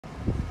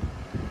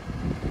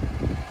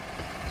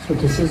So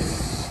this is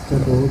the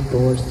road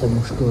towards the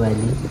Mushkoh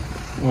Valley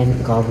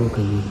and Kabul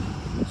Gully.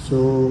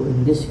 So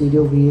in this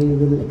video we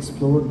will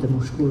explore the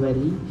Mushkoh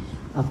Valley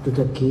up to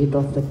the gate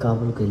of the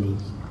Kabul Gully.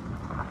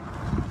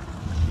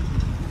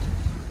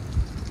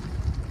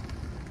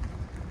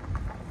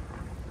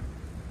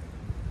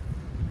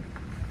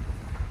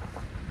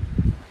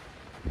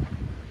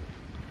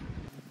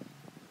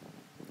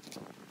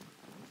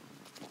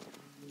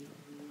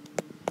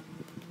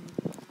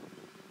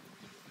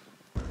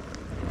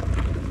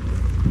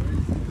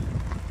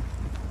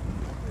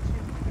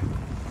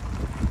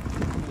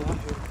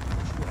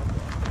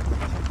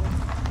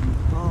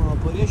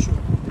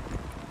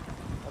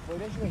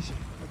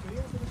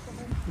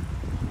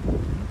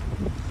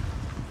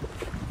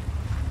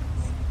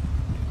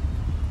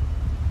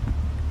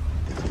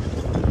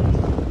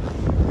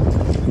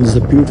 This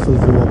is a beautiful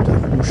view of the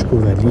Mushkoh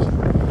Valley,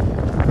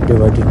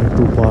 divided into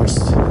two parts,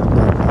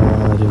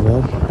 the river,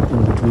 in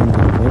between the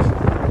river.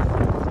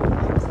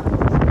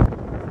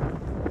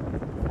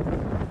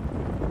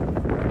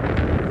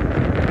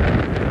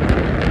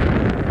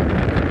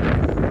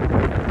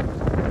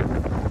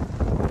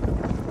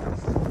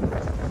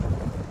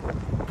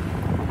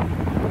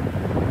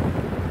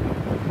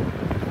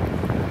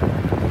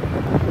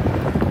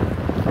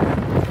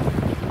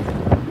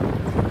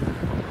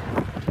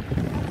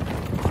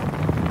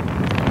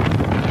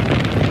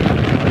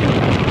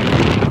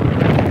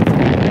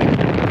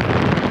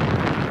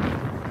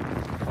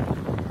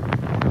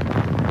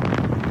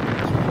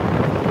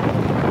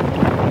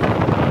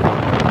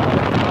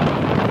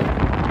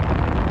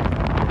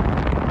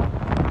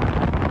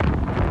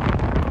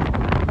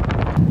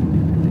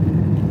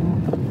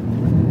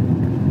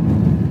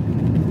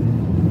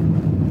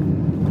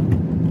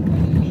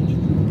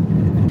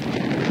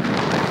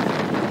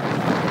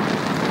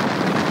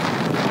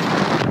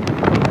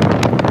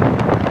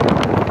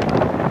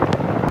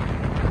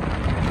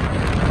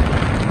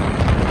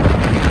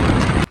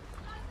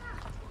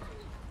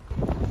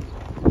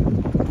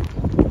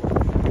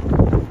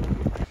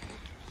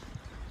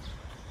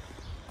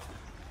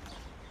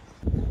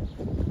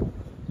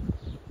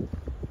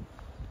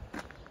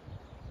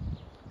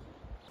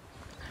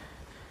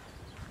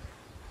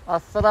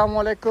 Assalamu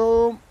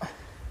alaikum.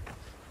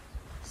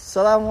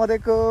 Assalamu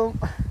alaikum.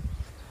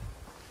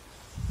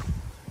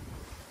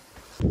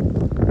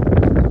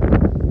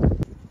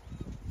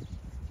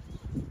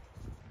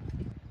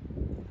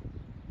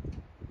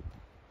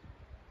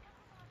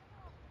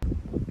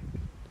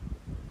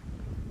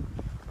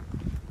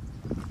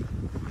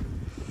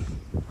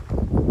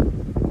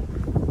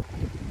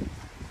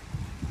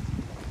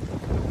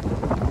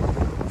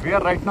 We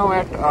are right now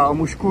at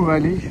Mushkoh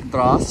Valley,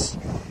 Dras.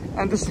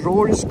 And this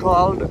road is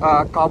called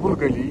Kabul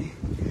Gully,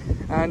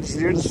 and it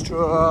leads to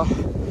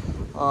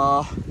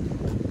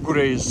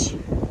Gurez.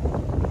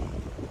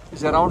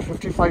 It's around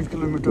 55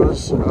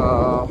 kilometers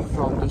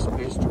from this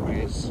place to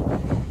Gurez.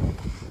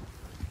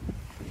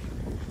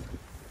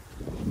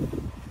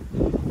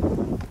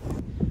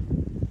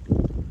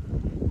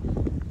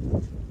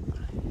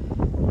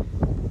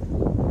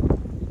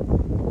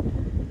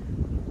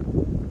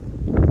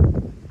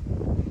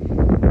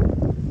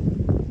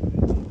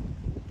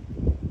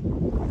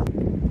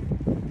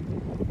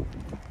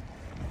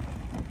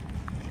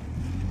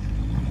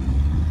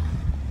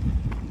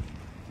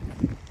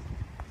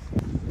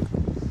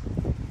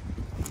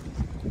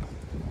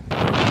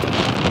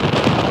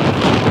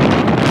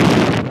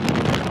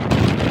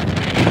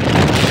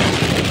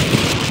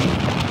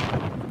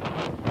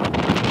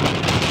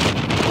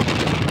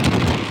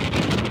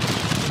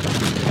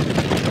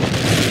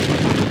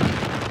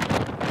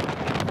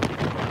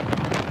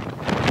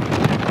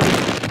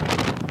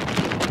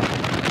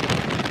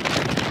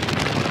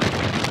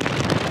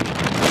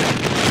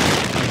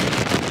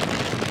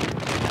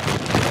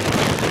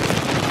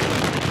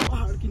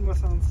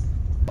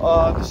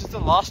 This is the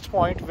last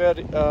point where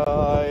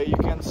you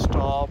can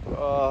stop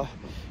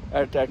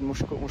at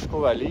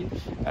Mushkoh Valley,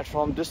 and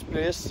from this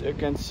place you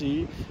can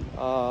see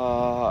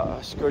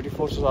security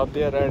forces are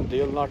there, and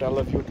they will not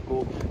allow you to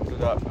go to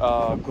the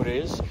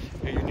Gurez.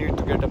 You need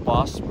to get a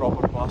pass,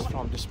 proper pass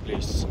from this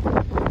place.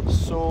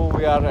 So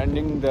we are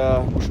ending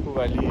the Mushkoh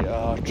Valley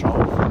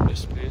travel from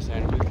this place,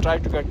 and we'll try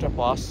to get a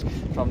pass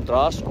from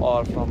Dras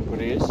or from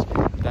Gurez.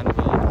 Then we'll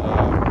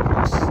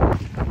cross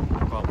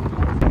Kabul.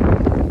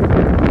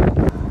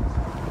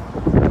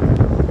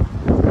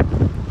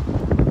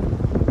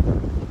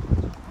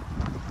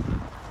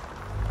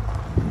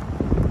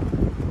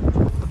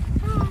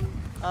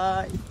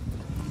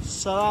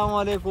 Assalamu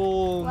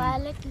alaikum. Wa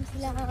alaikum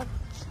salam.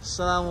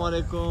 Assalamu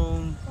alaikum.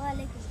 Wa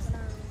alaikum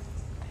salam.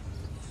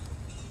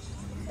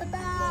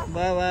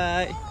 Bye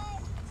bye.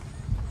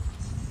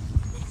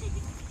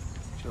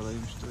 Shall I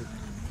use it?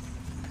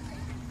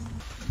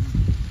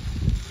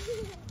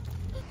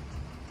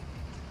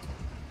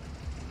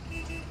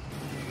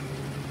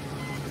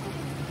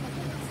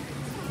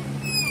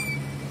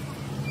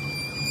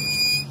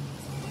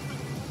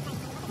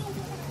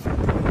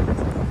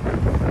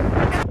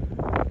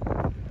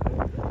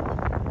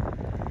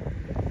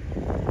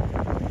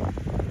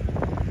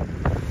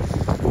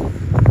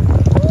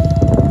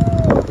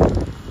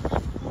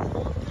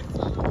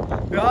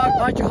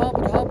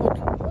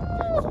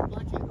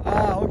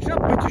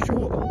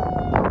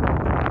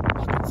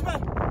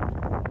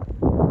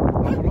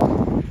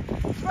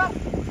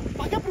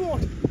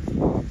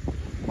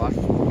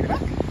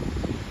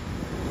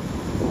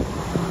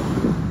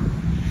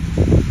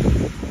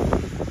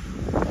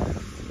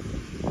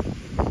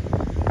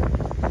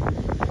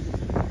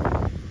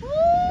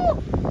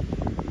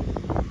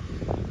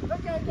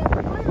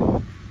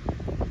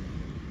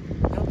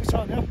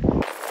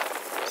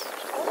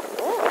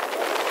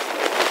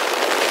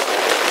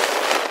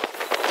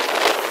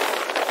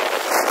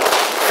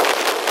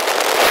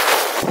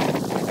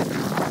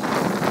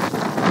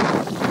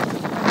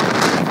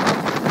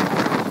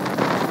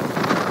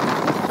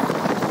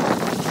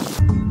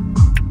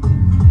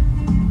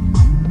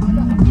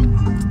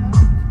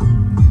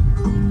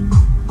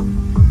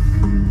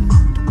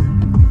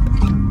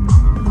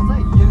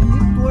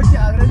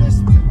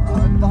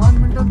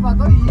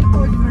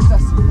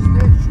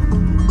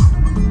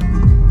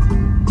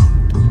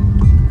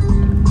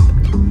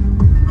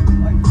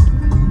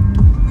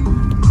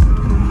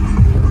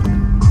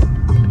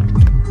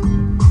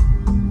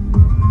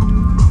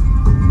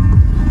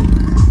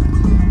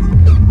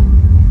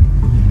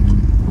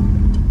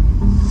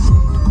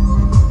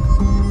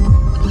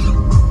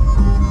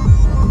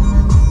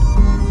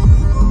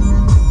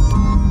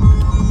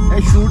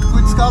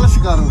 kalas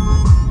karu?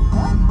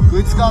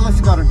 Kuits kalas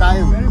karu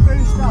time.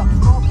 Very stop.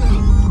 Stop.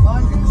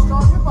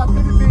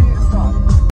 Stop.